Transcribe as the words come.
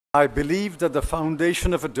I believe that the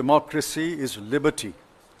foundation of a democracy is liberty.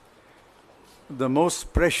 The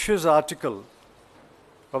most precious article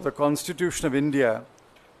of the Constitution of India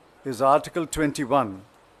is Article 21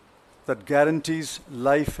 that guarantees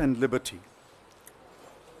life and liberty.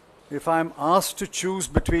 If I am asked to choose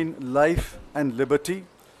between life and liberty,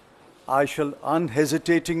 I shall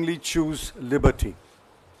unhesitatingly choose liberty.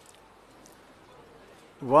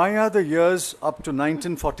 Why are the years up to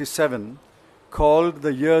 1947 called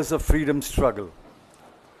the years of freedom struggle?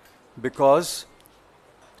 Because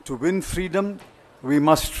to win freedom, we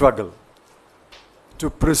must struggle. To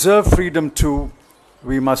preserve freedom too,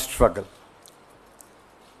 we must struggle.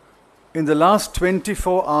 In the last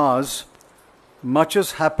 24 hours, much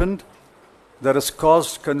has happened that has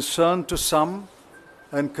caused concern to some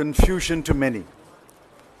and confusion to many.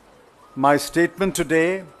 My statement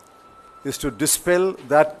today is to dispel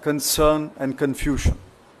that concern and confusion.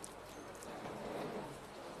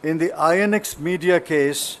 In the INX media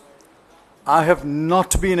case, I have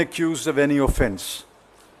not been accused of any offense,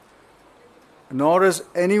 nor has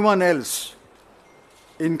anyone else,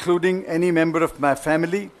 including any member of my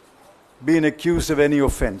family, been accused of any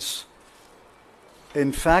offense.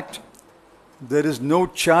 In fact, there is no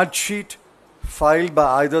charge sheet filed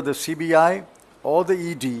by either the CBI or the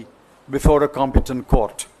ED before a competent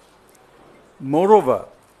court. Moreover,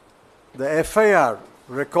 the FIR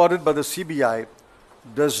recorded by the CBI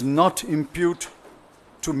does not impute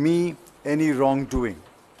to me any wrongdoing.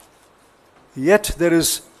 Yet there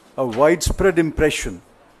is a widespread impression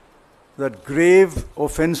that grave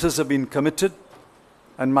offenses have been committed,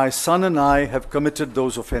 and my son and I have committed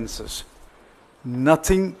those offenses.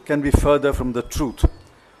 Nothing can be further from the truth.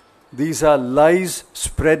 These are lies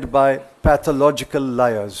spread by pathological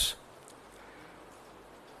liars.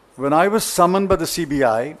 When I was summoned by the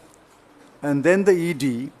CBI and then the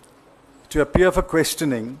ED to appear for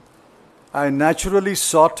questioning, I naturally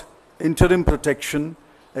sought interim protection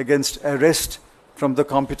against arrest from the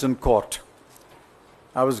competent court.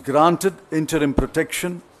 I was granted interim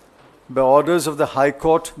protection by orders of the High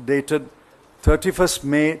Court dated 31st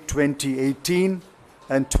May 2018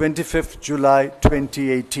 and 25th July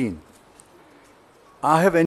 2018. I have